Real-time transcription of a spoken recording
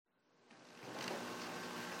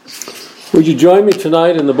Would you join me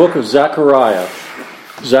tonight in the book of Zechariah?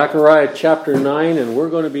 Zechariah chapter 9, and we're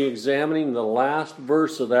going to be examining the last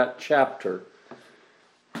verse of that chapter.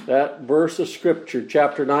 That verse of Scripture,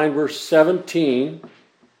 chapter 9, verse 17,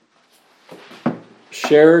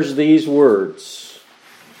 shares these words.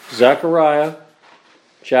 Zechariah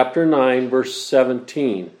chapter 9, verse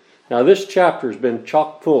 17. Now this chapter has been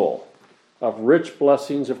chock full of rich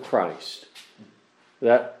blessings of Christ.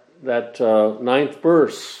 That ninth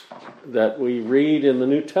verse that we read in the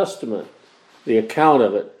New Testament, the account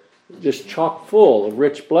of it, just chock full of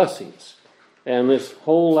rich blessings. And this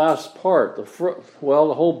whole last part, the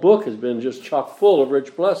whole book has been just chock full of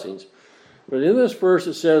rich blessings. But in this verse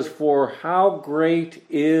it says, "For how great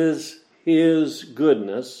is his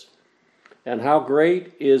goodness, and how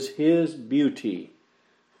great is his beauty.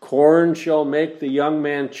 Corn shall make the young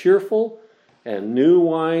man cheerful, and new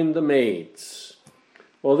wine the maids."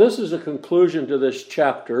 Well, this is a conclusion to this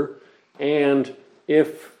chapter, and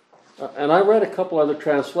I read a couple other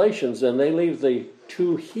translations, and they leave the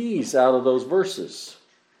two he's out of those verses,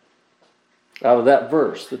 out of that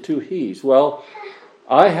verse, the two he's. Well,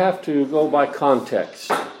 I have to go by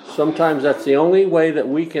context. Sometimes that's the only way that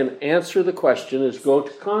we can answer the question, is go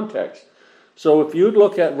to context. So if you'd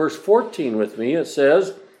look at verse 14 with me, it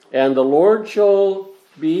says, "And the Lord shall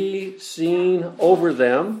be seen over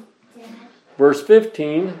them." Verse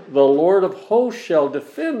 15, "The Lord of hosts shall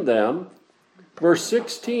defend them." Verse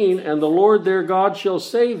 16, "And the Lord their God shall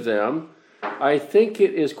save them." I think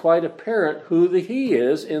it is quite apparent who the he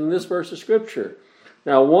is in this verse of Scripture.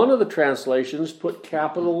 Now, one of the translations put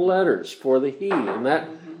capital letters for the he, and that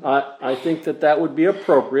I think that would be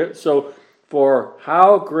appropriate. So, for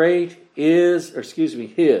how great is,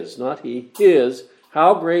 his, not he, his,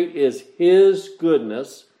 how great is his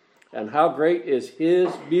goodness, and how great is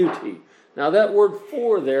his beauty. Now that word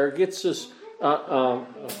 "for" there gets us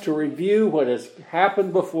to review what has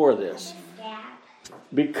happened before this.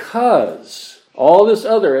 Because all this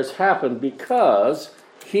other has happened because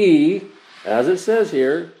he, as it says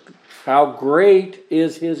here, how great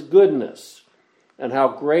is his goodness and how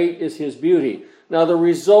great is his beauty. Now the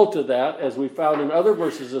result of that, as we found in other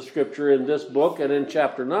verses of Scripture in this book and in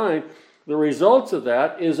chapter 9, the result of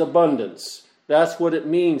that is abundance. That's what it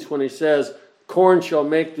means when he says, "Corn shall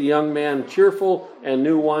make the young man cheerful, and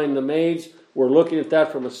new wine the maids." We're looking at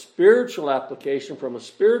that from a spiritual application, from a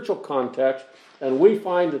spiritual context, and we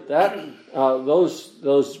find that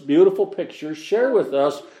those beautiful pictures share with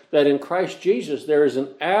us that in Christ Jesus there is an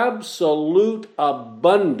absolute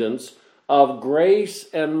abundance of grace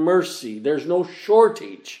and mercy. There's no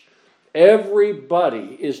shortage.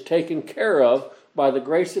 Everybody is taken care of by the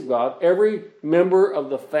grace of God. Every member of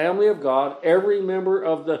the family of God, every member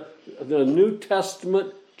of the New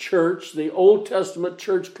Testament church, the Old Testament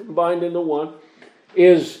church combined into one,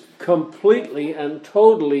 is completely and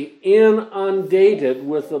totally inundated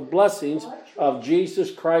with the blessings of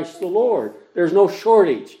Jesus Christ the Lord. There's no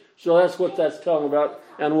shortage. So that's what that's talking about,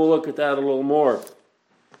 and we'll look at that a little more.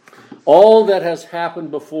 All that has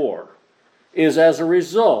happened before is as a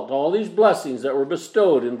result, all these blessings that were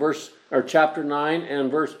bestowed in chapter 9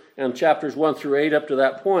 and chapters 1 through 8 up to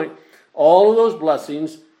that point, all of those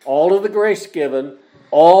blessings, all of the grace given,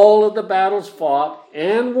 all of the battles fought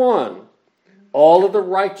and won, all of the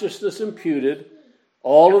righteousness imputed,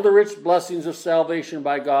 all of the rich blessings of salvation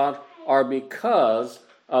by God are because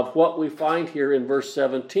of what we find here in verse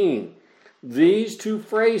 17. These two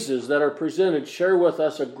phrases that are presented share with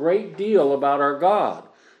us a great deal about our God.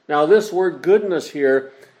 Now this word goodness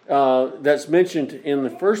here that's mentioned in the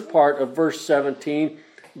first part of verse 17,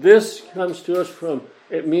 this comes to us from,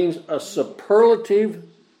 it means a superlative,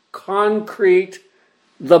 concrete,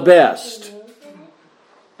 the best.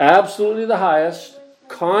 Absolutely the highest,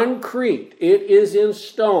 concrete. It is in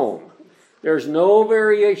stone. There's no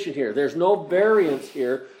variation here. There's no variance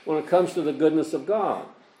here when it comes to the goodness of God.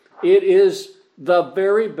 It is the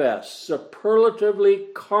very best, superlatively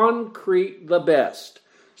concrete, the best.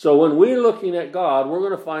 So when we're looking at God, we're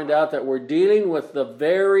going to find out that we're dealing with the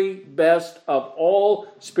very best of all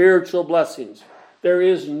spiritual blessings. There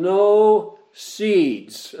is no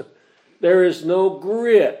seeds. There is no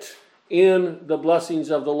grit in the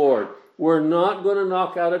blessings of the Lord. We're not going to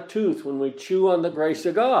knock out a tooth when we chew on the grace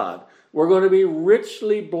of God. We're going to be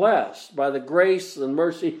richly blessed by the grace and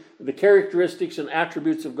mercy. The characteristics and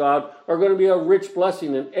attributes of God are going to be a rich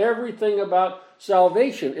blessing, and everything about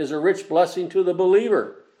salvation is a rich blessing to the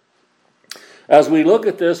believer. As we look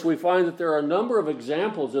at this, we find that there are a number of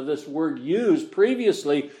examples of this word used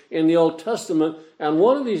previously in the Old Testament, and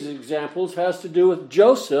one of these examples has to do with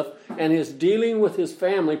Joseph and his dealing with his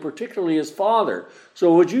family, particularly his father.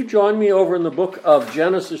 So would you join me over in the book of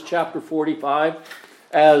Genesis chapter 45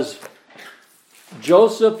 as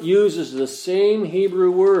Joseph uses the same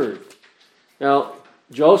Hebrew word. Now,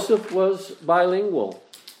 Joseph was bilingual.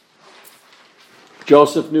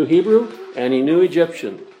 Joseph knew Hebrew and he knew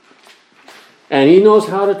Egyptian. And he knows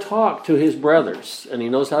how to talk to his brothers, and he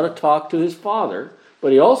knows how to talk to his father,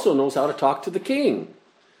 but he also knows how to talk to the king.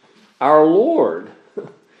 Our Lord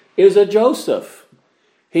is a Joseph.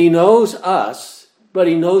 He knows us, but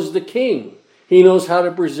he knows the king. He knows how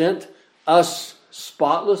to present us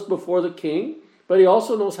spotless before the king, but he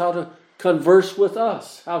also knows how to converse with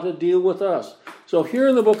us, how to deal with us. So here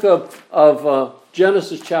in the book of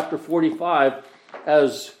Genesis chapter 45,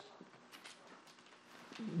 as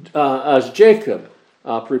Jacob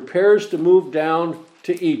prepares to move down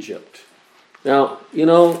to Egypt. Now,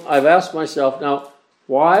 I've asked myself,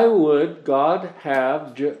 why would God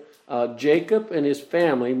have Jacob and his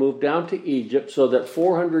family move down to Egypt so that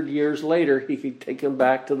 400 years later he could take them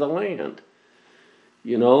back to the land?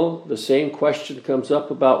 The same question comes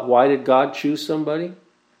up about why did God choose somebody?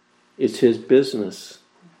 It's his business.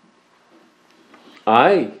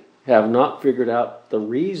 I have not figured out the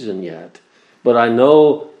reason yet, but I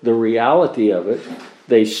know the reality of it.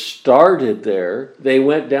 They started there. They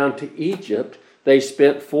went down to Egypt. They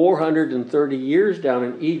spent 430 years down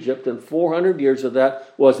in Egypt, and 400 years of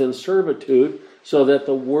that was in servitude, so that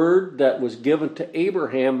the word that was given to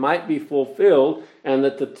Abraham might be fulfilled, and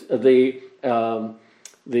that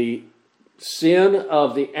the sin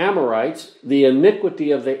of the Amorites, the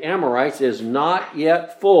iniquity of the Amorites is not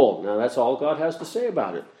yet full. Now that's all God has to say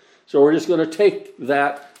about it. So we're just going to take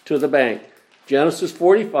that to the bank. Genesis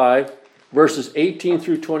 45, verses 18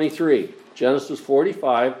 through 23. Genesis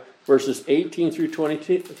 45, verses 18 through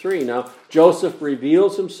 23. Now, Joseph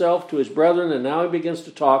reveals himself to his brethren, and now he begins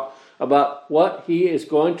to talk about what he is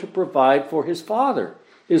going to provide for his father.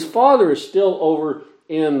 His father is still over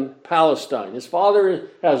in Palestine. His father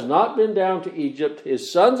has not been down to Egypt. His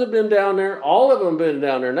sons have been down there. All of them have been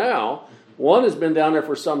down there now. One has been down there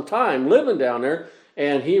for some time, living down there.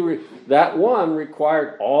 And that one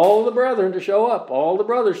required all the brethren to show up, all the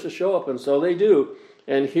brothers to show up, and so they do.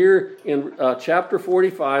 And here in chapter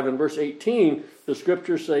 45 and verse 18, the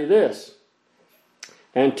scriptures say this: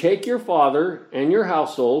 "And take your father and your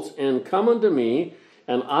households, and come unto me,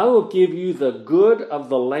 and I will give you the good of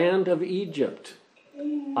the land of Egypt.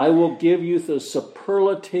 I will give you the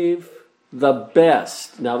superlative, the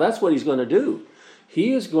best." Now that's what he's going to do.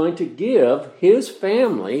 He is going to give his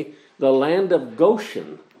family the land of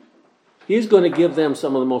Goshen. He's going to give them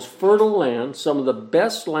some of the most fertile land, some of the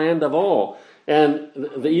best land of all. And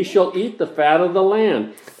ye shall eat the fat of the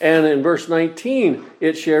land. And in verse 19,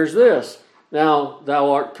 it shares this: "Now thou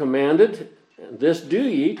art commanded, this do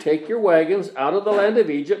ye, take your wagons out of the land of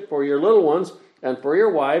Egypt for your little ones and for your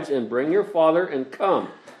wives, and bring your father and come."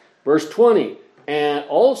 Verse 20, "And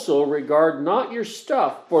also regard not your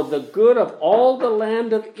stuff, for the good of all the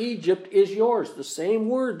land of Egypt is yours." The same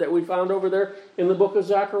word that we found over there in the book of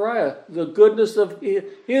Zechariah. The goodness of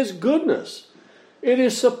his goodness. It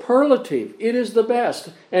is superlative. It is the best.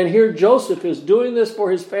 And here Joseph is doing this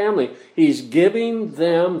for his family. He's giving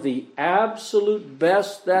them the absolute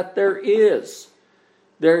best that there is.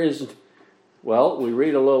 There is... Well, we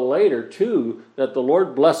read a little later, too, that the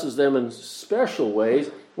Lord blesses them in special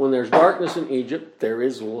ways. When there's darkness in Egypt, there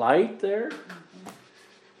is light there.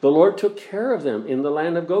 The Lord took care of them in the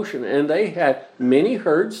land of Goshen. And they had many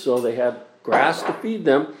herds, so they had grass to feed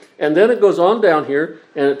them. And then it goes on down here,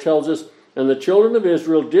 and it tells us, "And the children of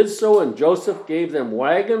Israel did so, and Joseph gave them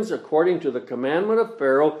wagons according to the commandment of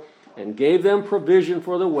Pharaoh, and gave them provision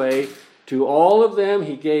for the way. To all of them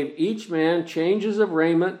he gave each man changes of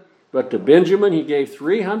raiment. But to Benjamin he gave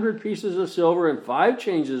 300 pieces of silver and 5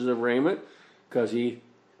 changes of raiment," because he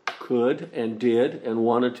could and did and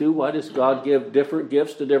wanted to. Why does God give different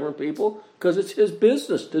gifts to different people? Because it's his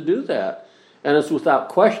business to do that. And it's without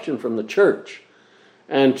question from the church.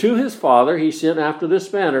 "And to his father he sent after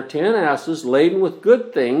this manner 10 asses laden with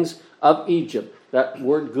good things of Egypt." That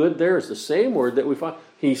word "good" there is the same word that we find.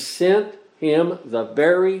 He sent him the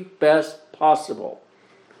very best possible.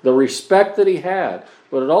 The respect that he had.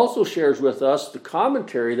 But it also shares with us the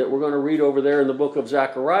commentary that we're going to read over there in the book of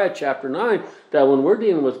Zechariah chapter 9, that when we're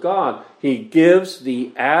dealing with God, he gives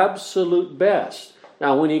the absolute best.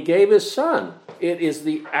 Now, when he gave his son, it is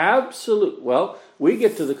the absolute... Well, we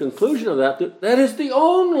get to the conclusion of that is the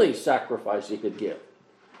only sacrifice he could give.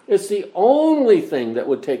 It's the only thing that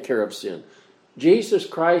would take care of sin. Jesus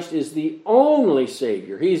Christ is the only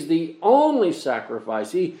Savior. He's the only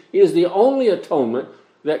sacrifice. He is the only atonement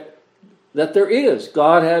that there is.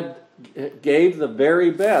 God gave the very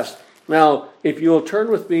best. Now, if you'll turn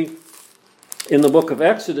with me in the book of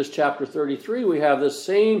Exodus chapter 33, we have the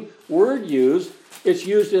same word used. It's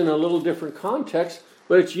used in a little different context,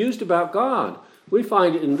 but it's used about God. We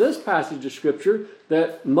find in this passage of Scripture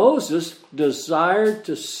that Moses desired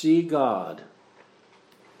to see God.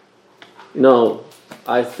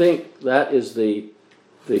 I think that is the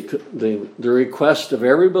request of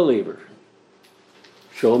every believer.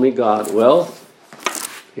 Show me God. Well,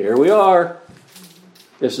 here we are.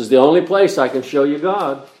 This is the only place I can show you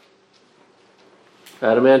God. I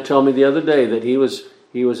had a man tell me the other day that he was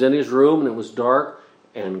in his room and it was dark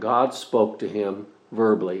and God spoke to him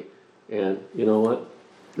verbally. And you know what?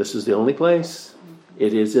 This is the only place.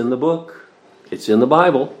 It is in the book. It's in the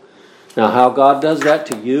Bible. Now, how God does that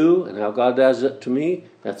to you and how God does it to me,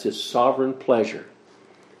 that's His sovereign pleasure.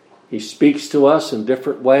 He speaks to us in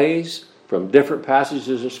different ways from different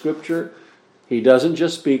passages of Scripture. He doesn't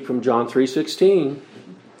just speak from John 3:16.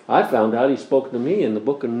 I found out He spoke to me in the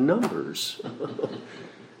book of Numbers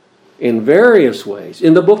in various ways.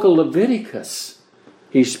 In the book of Leviticus,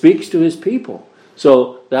 He speaks to His people.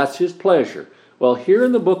 So that's His pleasure. Well, here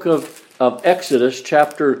in the book of Exodus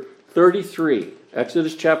chapter 33,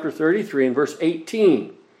 Exodus chapter 33 and verse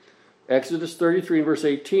 18. Exodus 33 and verse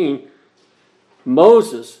 18.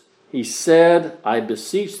 Moses, he said, I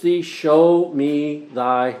beseech thee, show me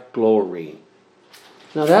thy glory.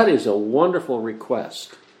 Now that is a wonderful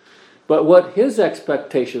request. But what his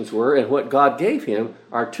expectations were and what God gave him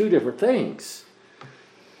are two different things.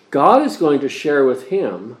 God is going to share with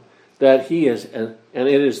him that he is, and it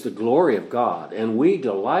is the glory of God, and we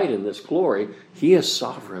delight in this glory. He is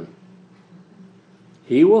sovereign.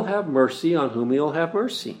 He will have mercy on whom He will have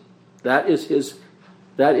mercy. That is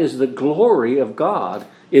the glory of God,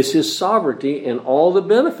 is His sovereignty and all the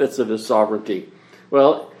benefits of His sovereignty.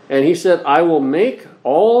 Well, and He said, I will make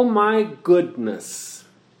all my goodness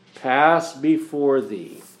pass before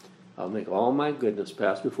thee. I'll make all my goodness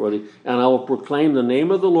pass before thee, and I will proclaim the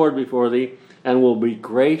name of the Lord before thee, and will be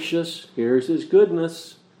gracious. Here's His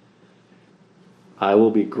goodness. I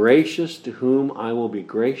will be gracious to whom I will be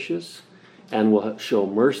gracious, and will show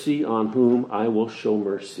mercy on whom I will show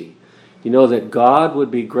mercy. You know that God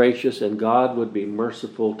would be gracious and God would be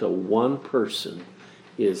merciful to one person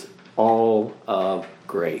is all of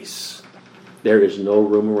grace. There is no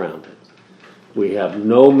room around it. We have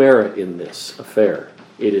no merit in this affair.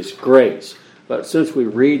 It is grace. But since we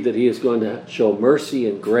read that He is going to show mercy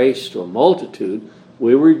and grace to a multitude,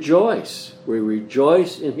 we rejoice. We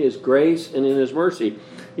rejoice in His grace and in His mercy.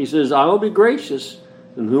 He says, I will be gracious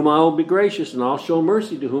to whom I will be gracious, and I'll show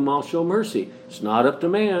mercy to whom I'll show mercy. It's not up to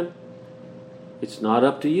man. It's not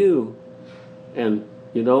up to you. And,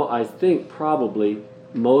 I think probably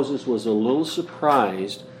Moses was a little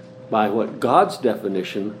surprised by what God's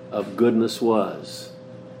definition of goodness was.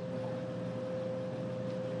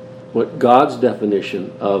 What God's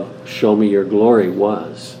definition of show me your glory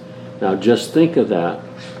was. Now just think of that.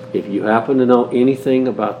 If you happen to know anything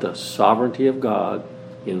about the sovereignty of God,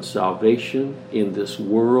 in salvation, in this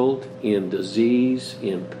world, in disease,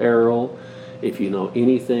 in peril, if you know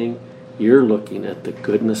anything, you're looking at the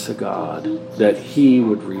goodness of God, that He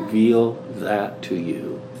would reveal that to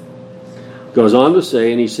you. Goes on to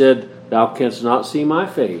say, and He said, thou canst not see my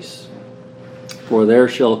face, for there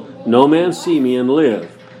shall no man see me and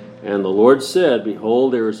live. And the Lord said,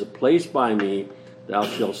 behold, there is a place by me, thou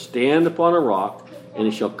shalt stand upon a rock, and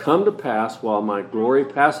it shall come to pass, while my glory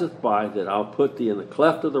passeth by, that I'll put thee in the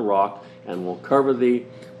cleft of the rock, and will cover thee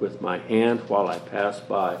with my hand while I pass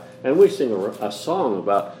by. And we sing a song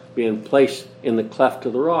about being placed in the cleft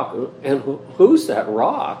of the rock. And who's that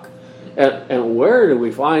rock? And where do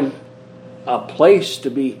we find a place to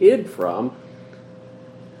be hid from?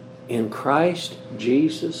 In Christ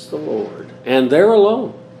Jesus the Lord. And there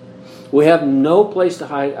alone. We have no place to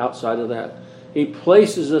hide outside of that. He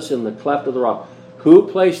places us in the cleft of the rock. Who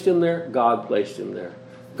placed him there? God placed him there.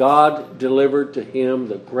 God delivered to him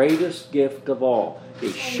the greatest gift of all.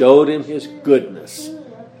 He showed him His goodness.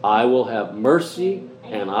 I will have mercy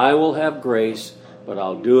and I will have grace, but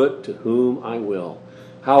I'll do it to whom I will.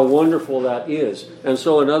 How wonderful that is. And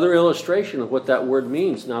so another illustration of what that word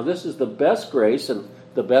means. Now this is the best grace and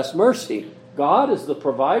the best mercy. God is the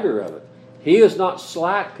provider of it. He is not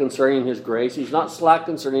slack concerning His grace. He's not slack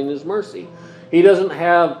concerning His mercy. He doesn't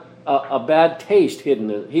have a bad taste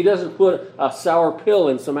hidden in it. He doesn't put a sour pill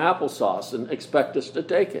in some applesauce and expect us to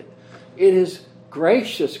take it. It is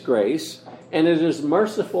gracious grace and it is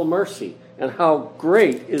merciful mercy. And how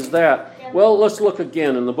great is that? Well, let's look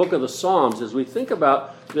again in the book of the Psalms as we think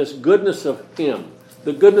about this goodness of Him,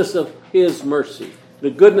 the goodness of His mercy, the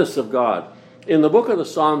goodness of God. In the book of the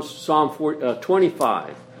Psalms, Psalm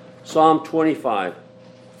 25,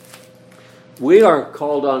 we are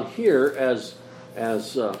called on here as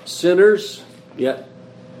sinners, yet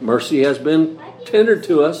mercy has been tendered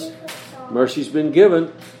to us. Mercy's been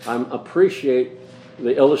given. I appreciate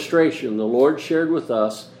the illustration the Lord shared with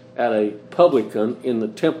us at a publican in the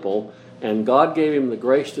temple, and God gave him the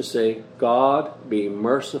grace to say, God, be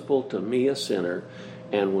merciful to me, a sinner.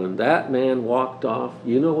 And when that man walked off,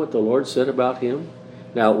 you know what the Lord said about him?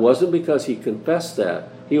 Now, it wasn't because he confessed that.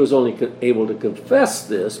 He was only able to confess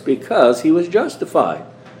this because he was justified.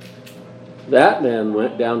 That man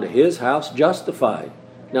went down to his house justified.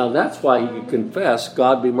 Now, that's why he could confess,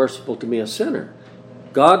 God, be merciful to me, a sinner.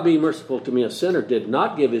 God, be merciful to me, a sinner, did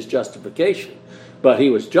not give his justification. But he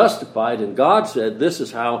was justified, and God said, this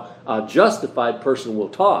is how a justified person will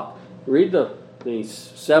talk. Read the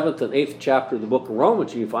 7th and 8th chapter of the book of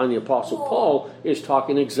Romans, you find the Apostle Paul is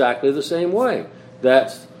talking exactly the same way.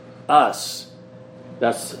 That's us.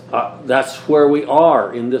 That's where we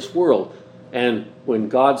are in this world. And when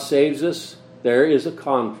God saves us, there is a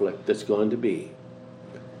conflict that's going to be.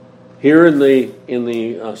 Here in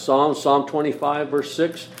the Psalm 25, verse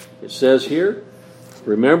 6, it says here,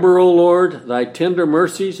 remember, O Lord, thy tender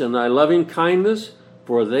mercies and thy loving kindness,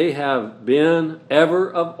 for they have been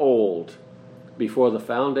ever of old. Before the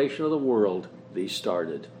foundation of the world, these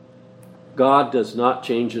started. God does not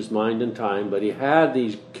change his mind in time, but he had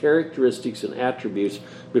these characteristics and attributes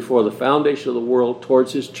before the foundation of the world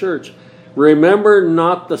towards his church. Remember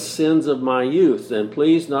not the sins of my youth, and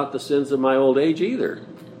please not the sins of my old age either.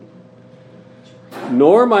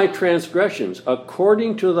 Nor my transgressions.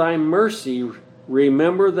 According to thy mercy,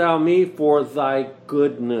 remember thou me for thy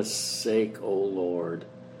goodness' sake, O Lord.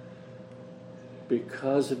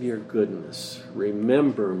 Because of your goodness,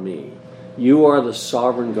 remember me. You are the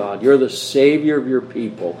sovereign God. You're the Savior of your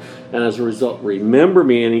people. And as a result, remember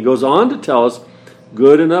me. And he goes on to tell us,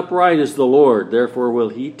 good and upright is the Lord. Therefore will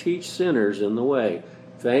he teach sinners in the way.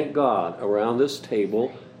 Thank God, around this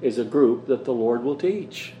table is a group that the Lord will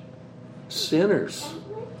teach. Sinners.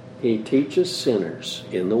 He teaches sinners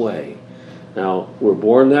in the way. Now, we're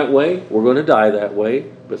born that way. We're going to die that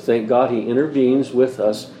way. But thank God he intervenes with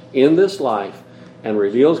us in this life and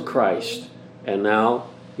reveals Christ. And now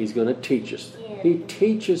he's going to teach us. He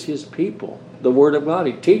teaches his people the Word of God.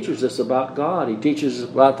 He teaches us about God. He teaches us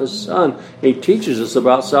about the Son. He teaches us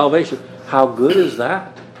about salvation. How good is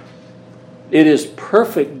that? It is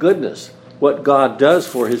perfect goodness what God does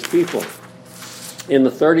for his people. In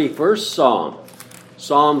the 31st Psalm,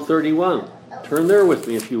 Psalm 31. Turn there with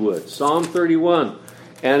me if you would. Psalm 31.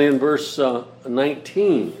 And in verse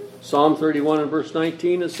 19, Psalm 31 and verse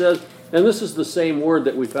 19, it says, and this is the same word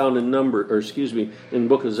that we found in in the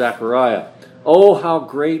book of Zechariah. Oh, how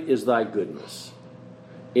great is thy goodness.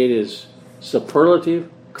 It is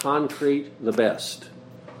superlative, concrete, the best.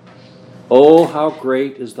 Oh, how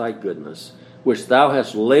great is thy goodness, which thou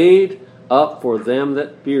hast laid up for them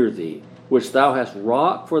that fear thee, which thou hast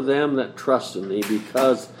wrought for them that trust in thee,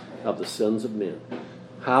 because of the sins of men.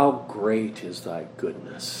 How great is thy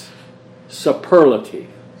goodness. Superlative,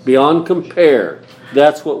 beyond compare.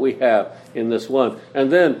 That's what we have in this one. And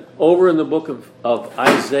then over in the book of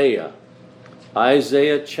Isaiah,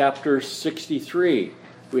 Isaiah chapter 63,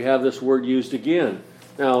 we have this word used again.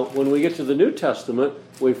 Now, when we get to the New Testament,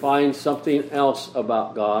 we find something else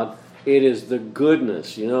about God. It is the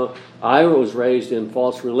goodness. You know, I was raised in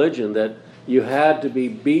false religion that you had to be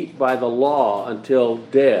beat by the law until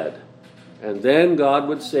dead. And then God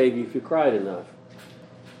would save you if you cried enough.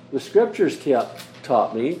 The Scriptures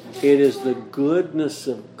taught me it is the goodness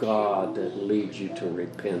of God that leads you to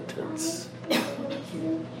repentance.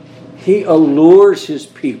 He allures his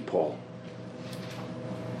people.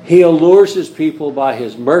 He allures his people by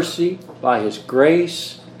his mercy, by his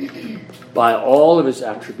grace, by all of his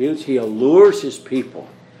attributes. He allures his people.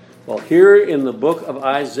 Well, here in the book of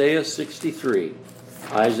Isaiah 63,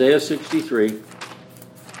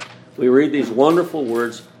 we read these wonderful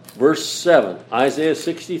words. Verse 7, Isaiah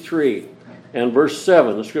 63 and verse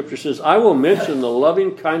 7, the Scripture says, I will mention the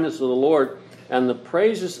loving kindness of the Lord and the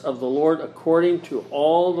praises of the Lord according to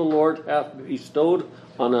all the Lord hath bestowed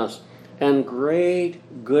on us, and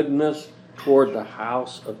great goodness toward the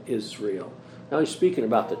house of Israel. Now he's speaking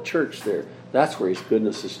about the church there. That's where his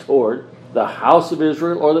goodness is toward, the house of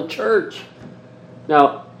Israel or the church.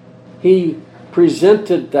 Now, he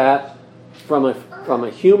presented that from a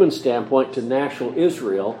human standpoint to national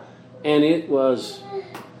Israel, and it was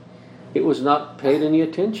not paid any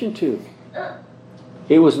attention to.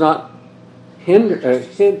 it was not heeded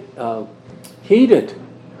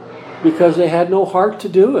because they had no heart to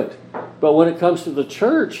do it. But when it comes to the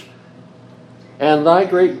church, and thy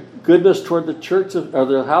great goodness toward the church or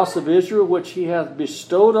the house of Israel, which he hath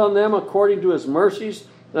bestowed on them according to his mercies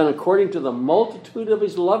and according to the multitude of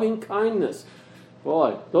his loving kindness.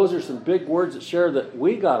 Boy, those are some big words that share that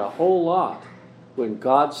we got a whole lot when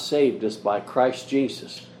God saved us by Christ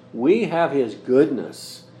Jesus. We have his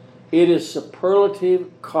goodness. It is superlative,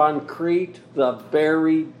 concrete, the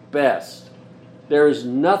very best. There is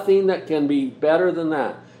nothing that can be better than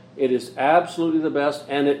that. It is absolutely the best,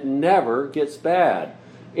 and it never gets bad.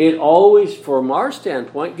 It always, from our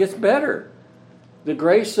standpoint, gets better. The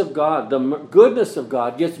grace of God, the goodness of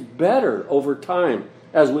God gets better over time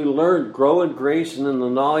as we learn, grow in grace and in the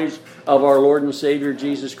knowledge of our Lord and Savior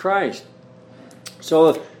Jesus Christ.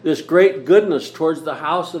 So this great goodness towards the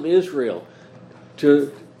house of Israel,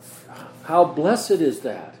 how blessed is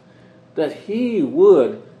that he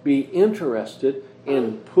would be interested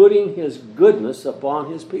in putting his goodness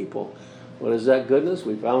upon his people. What is that goodness?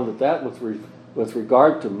 We found that with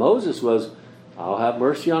regard to Moses was, I'll have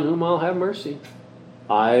mercy on whom I'll have mercy.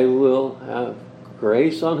 I will have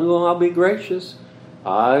grace on whom I'll be gracious.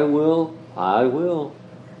 I will.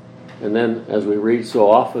 And then, as we read so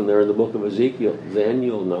often there in the book of Ezekiel, then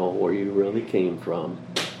you'll know where you really came from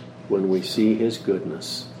when we see his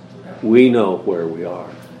goodness. We know where we are.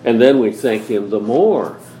 And then we thank him the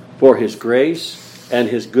more for his grace and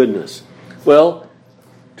his goodness. Well,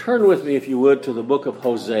 turn with me, if you would, to the book of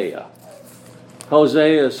Hosea.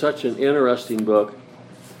 Hosea is such an interesting book.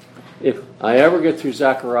 If I ever get through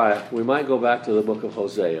Zechariah, we might go back to the book of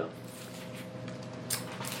Hosea.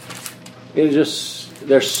 It is just,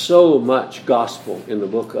 there's so much gospel in the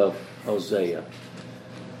book of Hosea.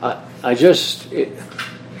 To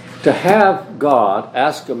have God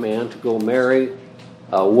ask a man to go marry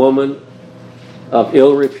a woman of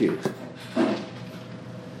ill repute.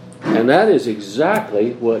 And that is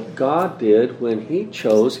exactly what God did when he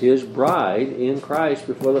chose his bride in Christ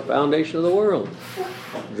before the foundation of the world.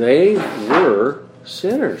 They were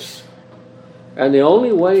sinners. And the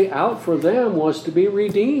only way out for them was to be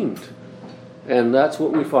redeemed. And that's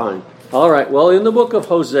what we find. All right, well, in the book of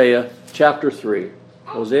Hosea, chapter 3.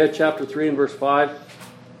 Hosea chapter 3 and verse 5.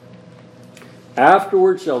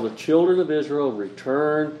 Afterward shall the children of Israel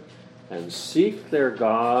return and seek their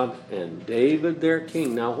God and David their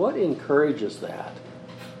king. Now, what encourages that?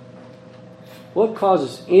 What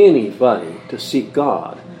causes anybody to seek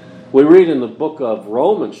God? We read in the book of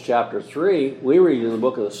Romans chapter 3, we read in the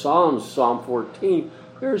book of the Psalms, Psalm 14,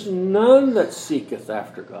 there's none that seeketh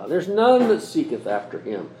after God. There's none that seeketh after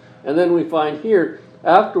him. And then we find here,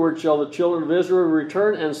 afterward shall the children of Israel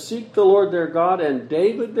return and seek the Lord their God and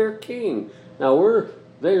David their king. Now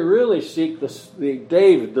they really seek the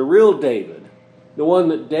David, the real David, the one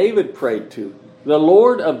that David prayed to, the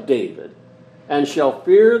Lord of David, and shall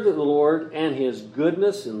fear the Lord and his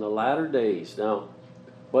goodness in the latter days. Now,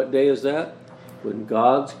 what day is that? When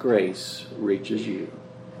God's grace reaches you.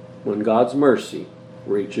 When God's mercy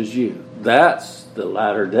reaches you. That's the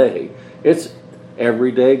latter day. It's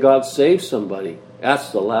every day God saves somebody.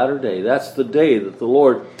 That's the latter day. That's the day that the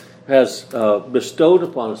Lord has bestowed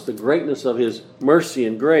upon us the greatness of his mercy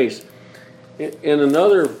and grace. In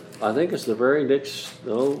another, I think it's the very next,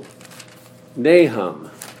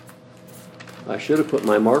 Nahum. I should have put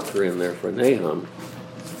my marker in there for Nahum.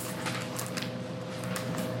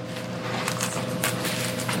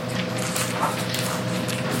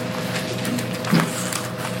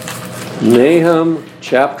 Nahum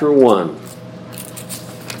chapter 1.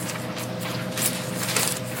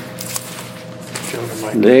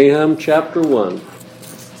 Nahum chapter 1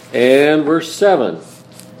 and verse 7.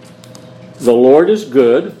 The Lord is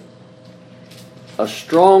good, a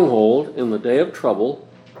stronghold in the day of trouble,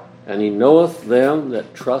 and he knoweth them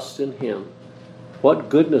that trust in him. What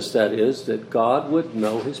goodness that is, that God would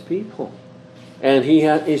know his people. And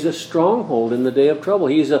he's a stronghold in the day of trouble.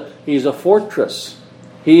 He's a fortress.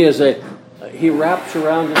 He wraps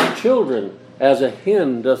around his children as a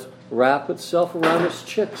hen doth wrap itself around its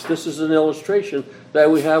chicks. This is an illustration that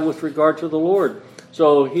we have with regard to the Lord.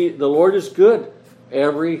 So the Lord is good.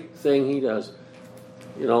 Everything he does.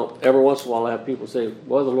 Every once in a while I have people say,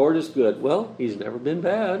 well, the Lord is good. Well, he's never been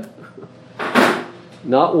bad.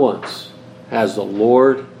 Not once has the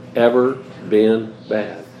Lord ever been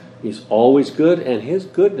bad. He's always good, and his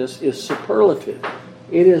goodness is superlative.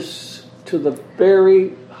 It is to the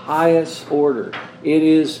very highest order. It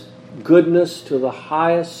is goodness to the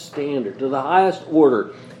highest standard, to the highest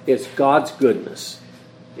order. It's God's goodness.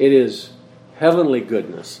 It is heavenly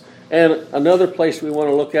goodness. And another place we want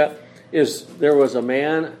to look at is there was a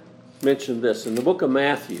man mentioned this in the book of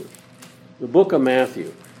Matthew. The book of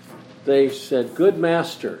Matthew. They said, "Good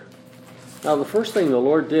master." Now the first thing the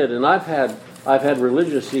Lord did, and I've had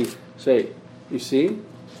religious say, "You see,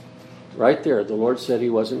 right there, the Lord said he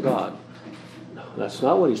wasn't God." No, that's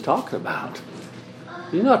not what he's talking about.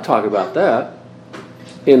 He's not talking about that.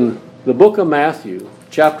 In the book of Matthew,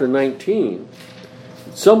 chapter 19,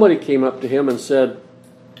 somebody came up to him and said,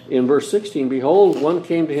 in verse 16, "Behold, one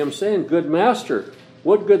came to him saying, 'Good master,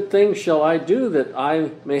 what good thing shall I do that I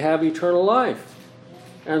may have eternal life?'"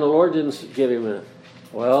 And the Lord didn't give him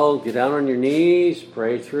get down on your knees,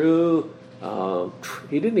 pray through.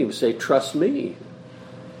 He didn't even say, "Trust me."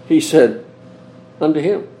 He said unto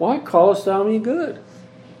him, "Why callest thou me good?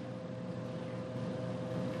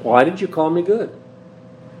 Why did you call me good?"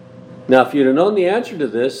 Now, if you'd have known the answer to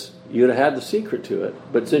this, you'd have had the secret to it.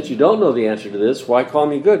 But since you don't know the answer to this, why call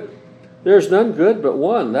me good? There's none good but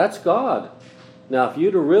one. That's God. Now, if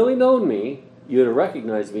you'd have really known me, you'd have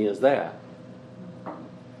recognized me as that.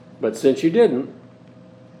 But since you didn't,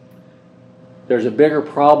 there's a bigger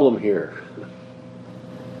problem here.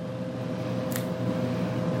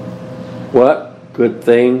 What good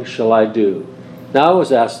thing shall I do? Now, I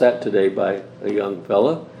was asked that today by a young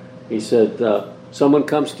fella. He said, someone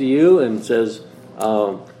comes to you and says,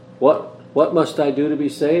 what must I do to be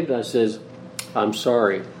saved? I says, "I'm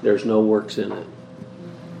sorry, there's no works in it."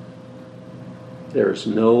 There's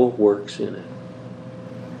no works in it.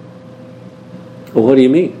 Well, what do you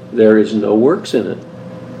mean? There is no works in it.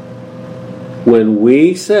 When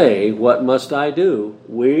we say, "What must I do?"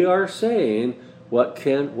 we are saying,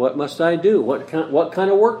 what must I do? What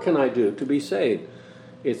kind of work can I do to be saved?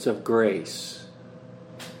 It's of grace.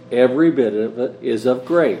 Every bit of it is of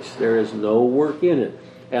grace. There is no work in it.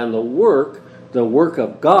 And the work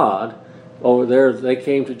of God, over there they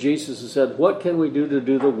came to Jesus and said, "What can we do to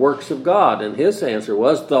do the works of God?" And his answer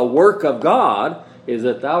was, "The work of God is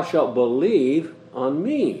that thou shalt believe on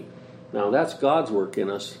me." Now that's God's work in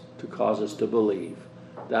us to cause us to believe.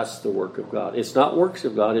 That's the work of God. It's not works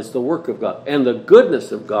of God, it's the work of God. And the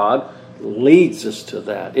goodness of God leads us to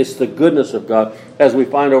that. It's the goodness of God. As we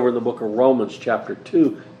find over in the book of Romans chapter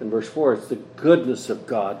 2 and verse 4, it's the goodness of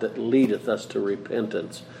God that leadeth us to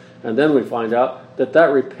repentance. And then we find out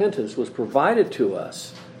that repentance was provided to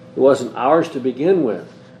us. It wasn't ours to begin with.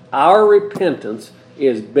 Our repentance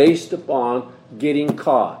is based upon getting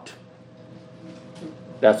caught.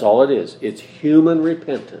 That's all it is. It's human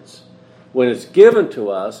repentance. When it's given to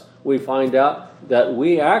us, we find out that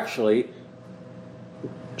we actually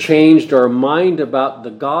changed our mind about the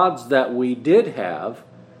gods that we did have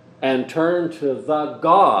and turned to the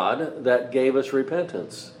God that gave us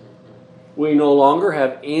repentance. We no longer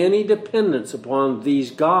have any dependence upon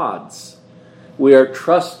these gods. We are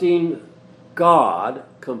trusting God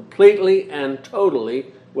completely and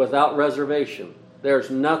totally without reservation. There's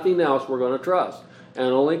nothing else we're going to trust.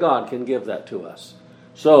 And only God can give that to us.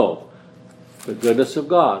 So, the goodness of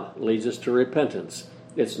God leads us to repentance.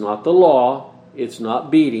 It's not the law. It's not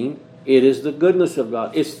beating. It is the goodness of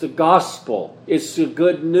God. It's the gospel. It's the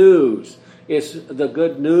good news. It's the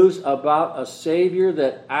good news about a Savior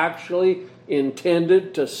that actually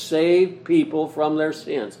intended to save people from their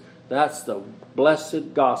sins. That's the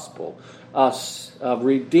blessed gospel. A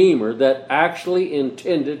Redeemer that actually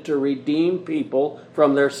intended to redeem people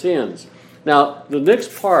from their sins. Now, the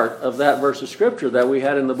next part of that verse of Scripture that we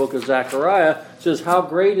had in the book of Zechariah says, "How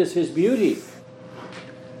great is his beauty?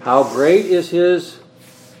 How great is his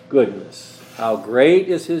goodness? How great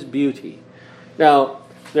is his beauty?" Now,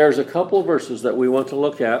 there's a couple of verses that we want to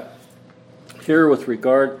look at here with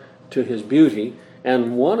regard to his beauty,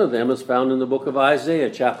 and one of them is found in the book of Isaiah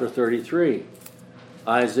chapter 33.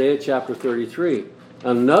 Isaiah chapter 33.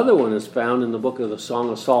 Another one is found in the book of the Song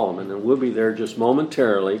of Solomon, and we'll be there just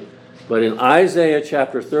momentarily. But in Isaiah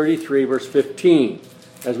chapter 33, verse 15,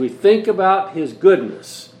 as we think about his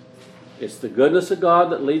goodness, it's the goodness of God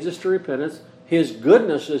that leads us to repentance. His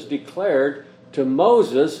goodness is declared to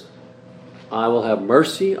Moses, "I will have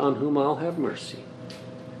mercy on whom I'll have mercy."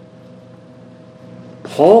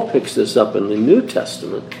 Paul picks this up in the New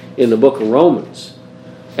Testament in the book of Romans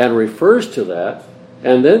and refers to that,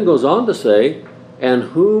 and then goes on to say, "And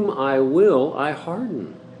whom I will, I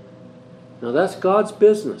harden." Now that's God's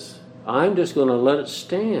business. I'm just going to let it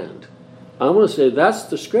stand. I'm going to say that's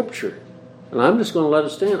the Scripture, and I'm just going to let it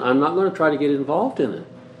stand. I'm not going to try to get involved in it,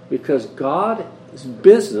 because God's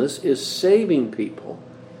business is saving people,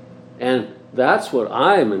 and that's what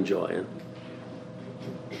I'm enjoying.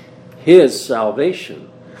 His salvation.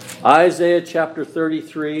 Isaiah chapter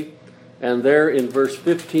 33, and there in verse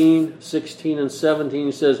 15, 16, and 17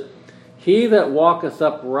 he says, "He that walketh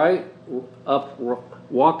upright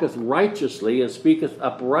walketh righteously and speaketh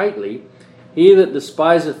uprightly, he that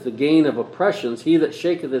despiseth the gain of oppressions, he that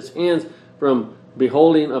shaketh his hands from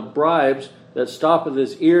beholding of bribes, that stoppeth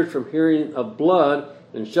his ears from hearing of blood,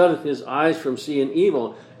 and shutteth his eyes from seeing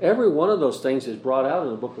evil. Every one of those things is brought out in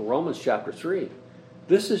the book of Romans chapter 3.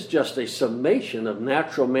 This is just a summation of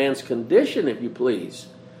natural man's condition, if you please.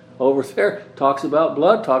 Over there, talks about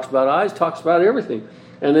blood, talks about eyes, talks about everything.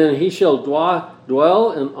 And then he shall dwell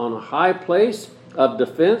on a high place of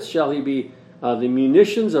defense, shall he be the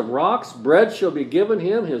munitions of rocks. Bread shall be given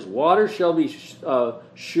him, his water shall be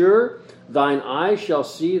sure. Thine eyes shall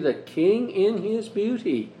see the King in his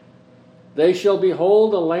beauty. They shall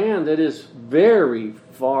behold a land that is very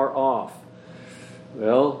far off.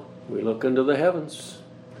 Well, we look into the heavens,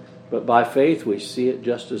 but by faith we see it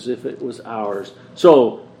just as if it was ours.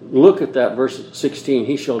 So look at that, verse 16.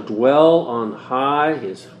 He shall dwell on high,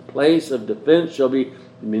 his place of defense shall be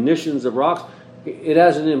munitions of rocks. It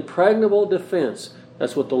has an impregnable defense.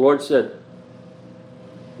 That's what the Lord said.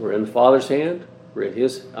 We're in the Father's hand.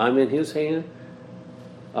 I'm in his hand.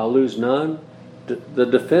 I'll lose none. The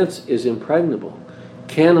defense is impregnable.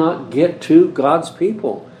 Cannot get to God's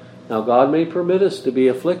people. Now, God may permit us to be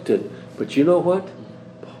afflicted, but you know what?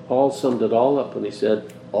 Paul summed it all up when he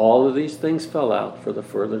said, all of these things fell out for the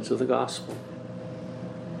furtherance of the gospel.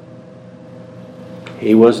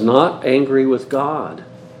 He was not angry with God.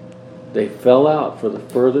 They fell out for the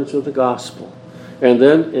furtherance of the gospel. And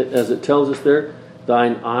then, as it tells us there,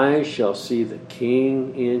 thine eyes shall see the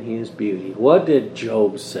King in his beauty. What did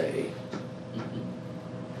Job say?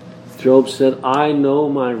 Job said, I know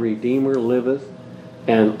my Redeemer liveth,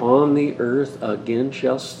 and on the earth again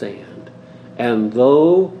shall stand. And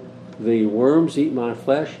though the worms eat my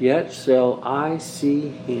flesh, yet shall I see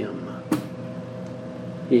him.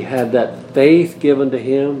 He had that faith given to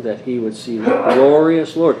him that he would see the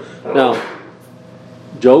glorious Lord. Now,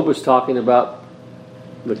 Job was talking about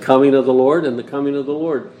the coming of the Lord and the coming of the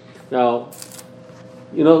Lord. Now,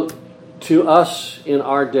 you know, to us in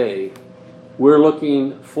our day, we're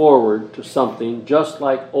looking forward to something just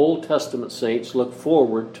like Old Testament saints look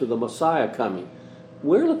forward to the Messiah coming.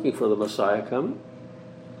 We're looking for the Messiah coming.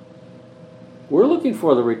 We're looking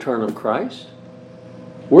for the return of Christ.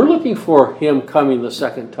 We're looking for him coming the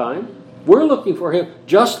second time. We're looking for him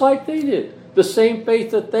just like they did. The same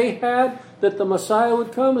faith that they had that the Messiah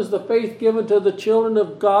would come is the faith given to the children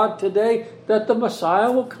of God today that the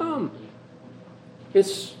Messiah will come.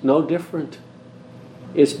 It's no different.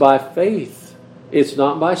 It's by faith. It's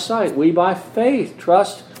not by sight. We by faith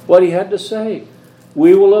trust what he had to say.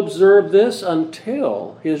 We will observe this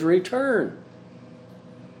until his return.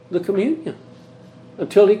 The communion.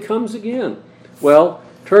 Until he comes again. Well,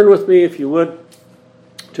 turn with me, if you would,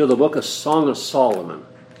 to the book of Song of Solomon.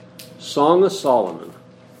 Song of Solomon.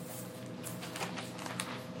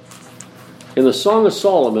 In the Song of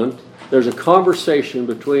Solomon, there's a conversation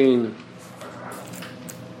between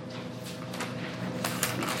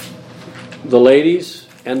the ladies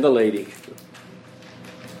and the lady.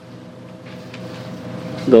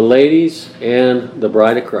 The ladies and the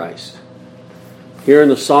bride of Christ. Here in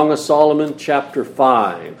the Song of Solomon, chapter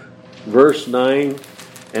 5, verse 9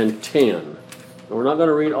 and 10. Now, we're not going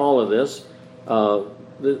to read all of this.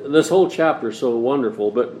 This whole chapter is so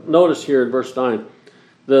wonderful, but notice here in verse 9,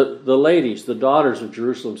 the ladies, the daughters of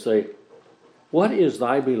Jerusalem say, what is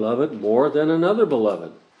thy beloved more than another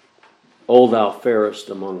beloved, O thou fairest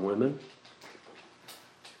among women?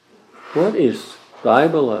 What is thy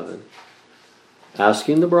beloved?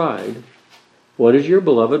 Asking the bride, what is your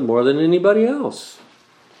beloved more than anybody else?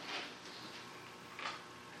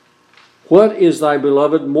 What is thy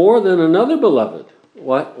beloved more than another beloved?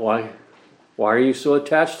 Why are you so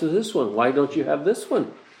attached to this one? Why don't you have this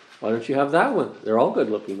one? Why don't you have that one? They're all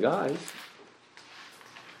good-looking guys.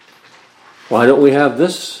 Why don't we have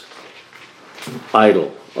this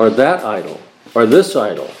idol, or that idol, or this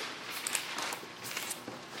idol?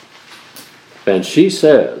 And she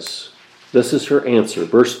says, this is her answer,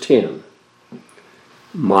 verse 10,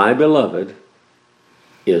 my beloved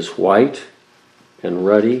is white and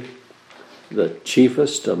ruddy, the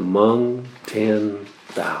chiefest among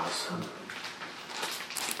 10,000.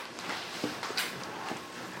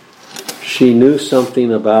 She knew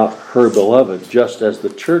something about her beloved, just as the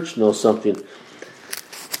church knows something.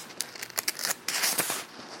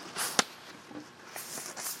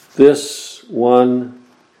 This one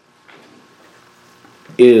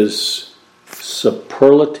is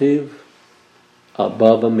superlative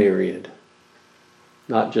above a myriad,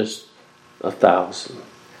 not just 1,000.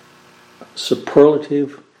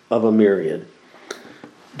 Superlative of a myriad.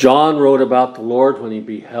 John wrote about the Lord when he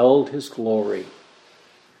beheld his glory.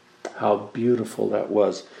 how beautiful that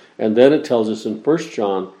was. And then it tells us in 1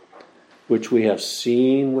 John, which we have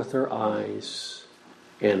seen with our eyes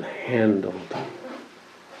and handled.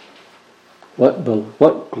 What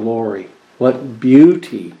glory, what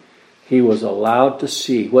beauty he was allowed to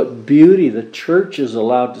see. What beauty the church is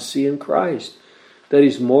allowed to see in Christ. That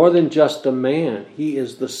he's more than just a man. He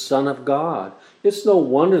is the Son of God. It's no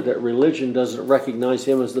wonder that religion doesn't recognize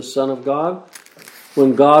him as the Son of God.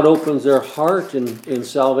 When God opens their heart in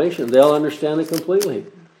salvation, they'll understand it completely.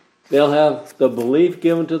 They'll have the belief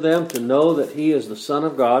given to them to know that he is the Son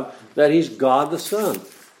of God, that he's God the Son.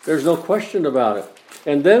 There's no question about it.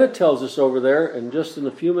 And then it tells us over there, and just in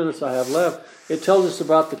the few minutes I have left, it tells us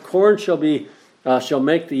about the corn shall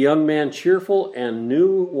make the young man cheerful, and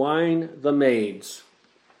new wine the maids.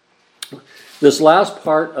 This last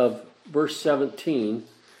part of verse 17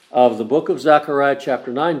 of the book of Zechariah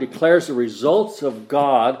chapter 9 declares the results of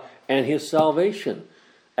God and his salvation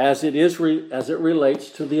as it relates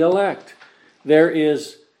to the elect. There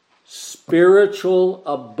is spiritual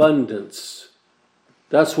abundance.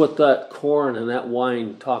 That's what that corn and that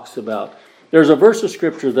wine talks about. There's a verse of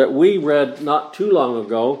scripture that we read not too long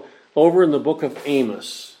ago over in the book of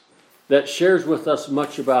Amos that shares with us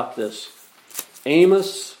much about this.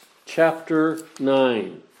 Amos chapter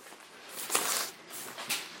 9.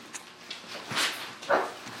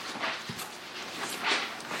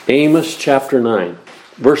 Amos chapter 9,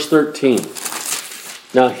 verse 13.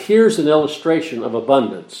 Now here's an illustration of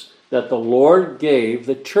abundance that the Lord gave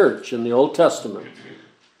the church in the Old Testament.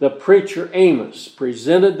 The preacher Amos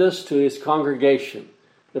presented this to his congregation.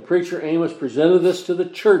 The preacher Amos presented this to the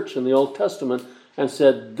church in the Old Testament and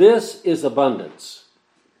said, this is abundance.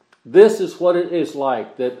 This is what it is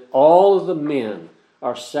like, that all of the men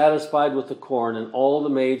are satisfied with the corn and all the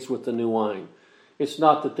maids with the new wine. It's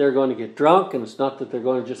not that they're going to get drunk, and it's not that they're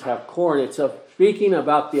going to just have corn. It's speaking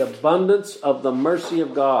about the abundance of the mercy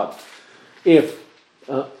of God.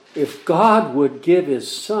 If God would give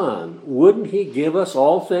his Son, wouldn't he give us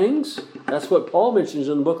all things? That's what Paul mentions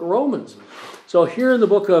in the book of Romans. So here in the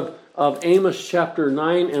book of Amos chapter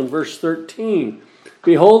 9 and verse 13,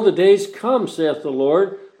 behold, the days come, saith the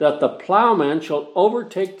Lord, that the plowman shall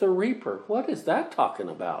overtake the reaper. What is that talking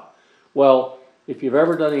about? Well, if you've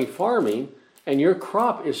ever done any farming, and your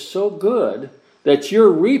crop is so good that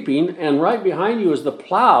you're reaping, and right behind you is the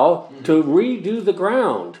plow to redo the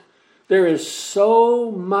ground. There is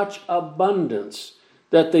so much abundance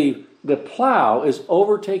that the plow is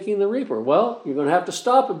overtaking the reaper. Well, you're going to have to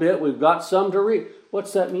stop a bit. We've got some to reap.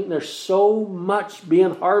 What's that mean? There's so much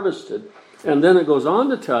being harvested. And then it goes on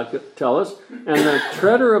to tell us, and the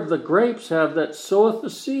treader of the grapes have that soweth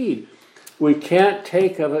the seed. We can't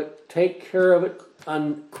take care of it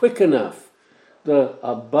quick enough. The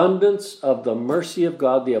abundance of the mercy of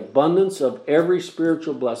God, the abundance of every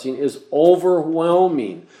spiritual blessing is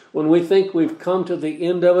overwhelming. When we think we've come to the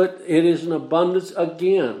end of it, it is an abundance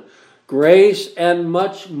again. Grace and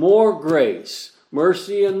much more grace.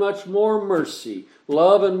 Mercy and much more mercy.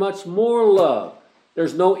 Love and much more love.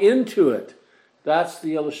 There's no end to it. That's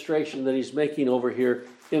the illustration that he's making over here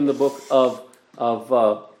in the book of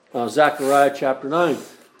Zechariah chapter 9.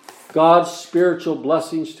 God's spiritual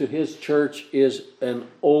blessings to his church is an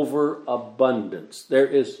overabundance. There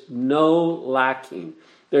is no lacking.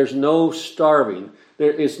 There's no starving.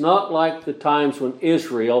 It's not like the times when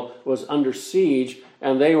Israel was under siege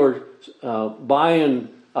and they were buying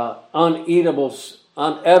unedible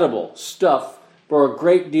stuff for a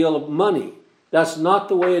great deal of money. That's not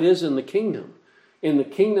the way it is in the kingdom. In the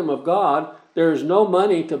kingdom of God, there's no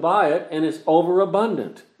money to buy it, and it's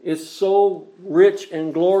overabundant. It's so rich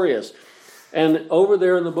and glorious. And over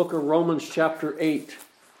there in the book of Romans chapter 8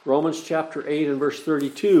 and verse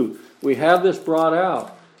 32, we have this brought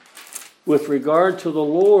out with regard to the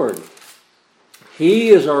Lord. He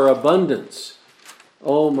is our abundance.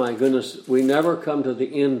 Oh my goodness, we never come to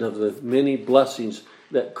the end of the many blessings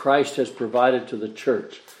that Christ has provided to the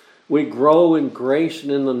church. We grow in grace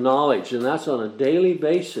and in the knowledge, and that's on a daily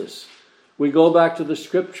basis. We go back to the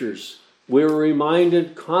scriptures. We're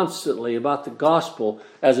reminded constantly about the gospel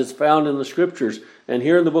as it's found in the scriptures. And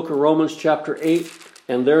here in the book of Romans chapter 8,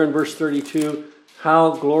 and there in verse 32,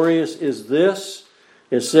 how glorious is this?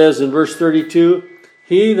 It says in verse 32,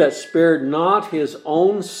 he that spared not his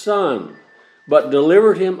own son, but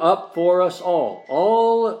delivered him up for us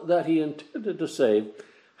all that he intended to save,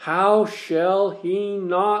 how shall he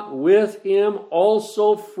not with him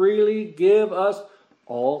also freely give us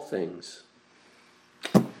all things?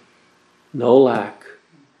 No lack.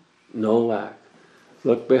 No lack.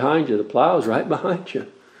 Look behind you. The plow is right behind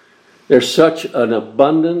you. There's such an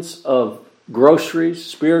abundance of groceries,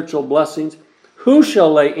 spiritual blessings. Who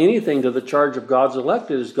shall lay anything to the charge of God's elect?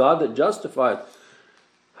 It is God that justifieth.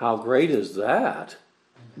 How great is that?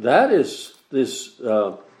 That is this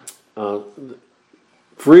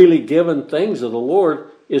freely given things of the Lord,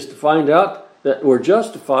 is to find out that we're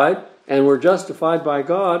justified, and we're justified by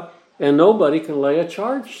God, and nobody can lay a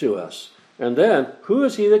charge to us. And then, who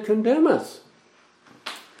is he that condemneth?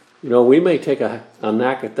 You know, we may take a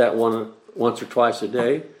knack at that one once or twice a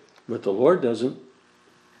day, but the Lord doesn't.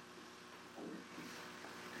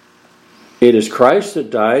 It is Christ that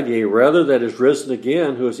died, yea, rather that is risen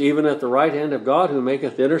again, who is even at the right hand of God, who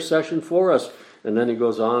maketh intercession for us. And then he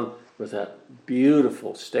goes on with that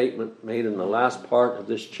beautiful statement made in the last part of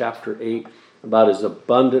this chapter 8 about his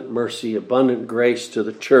abundant mercy, abundant grace to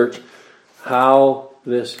the church. How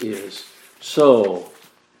this is. So,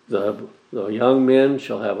 the young men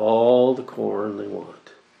shall have all the corn they want,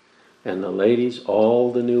 and the ladies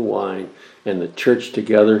all the new wine, and the church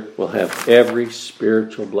together will have every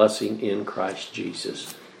spiritual blessing in Christ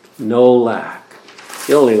Jesus. No lack.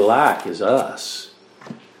 The only lack is us.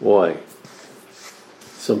 Boy,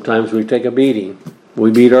 sometimes we take a beating. We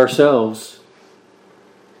beat ourselves.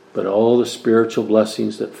 But all the spiritual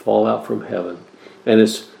blessings that fall out from heaven. And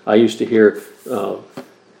I used to hear, the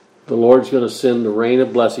Lord's going to send the rain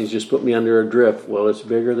of blessings, just put me under a drip. Well, it's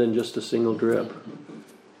bigger than just a single drip.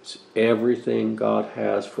 It's everything God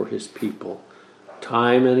has for his people.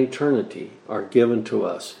 Time and eternity are given to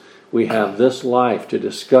us. We have this life to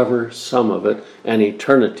discover some of it, and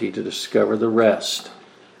eternity to discover the rest.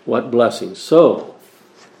 What blessings. So,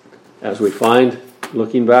 as we find,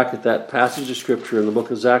 looking back at that passage of Scripture in the book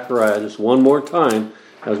of Zechariah, just one more time,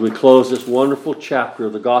 as we close this wonderful chapter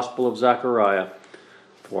of the Gospel of Zechariah,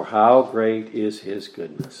 for how great is his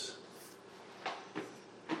goodness.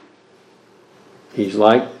 He's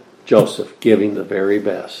like Joseph, giving the very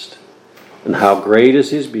best. And how great is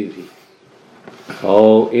his beauty.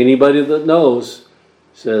 Oh, anybody that knows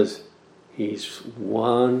says he's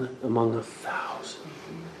one among 1,000.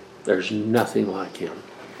 There's nothing like him.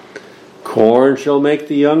 Corn shall make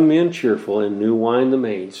the young men cheerful, and new wine the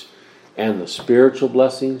maids. And the spiritual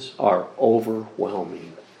blessings are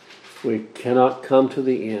overwhelming. We cannot come to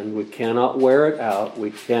the end. We cannot wear it out.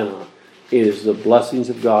 We cannot. It is the blessings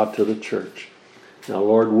of God to the church. Now,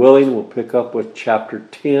 Lord willing, we'll pick up with chapter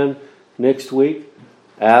 10 next week.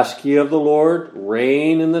 Ask ye of the Lord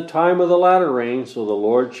rain in the time of the latter rain, so the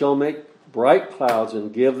Lord shall make bright clouds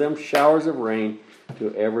and give them showers of rain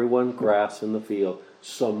to everyone grass in the field.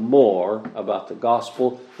 Some more about the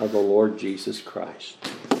gospel of the Lord Jesus Christ.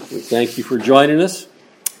 We thank you for joining us,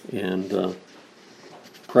 and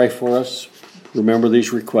pray for us. Remember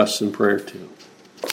these requests in prayer too.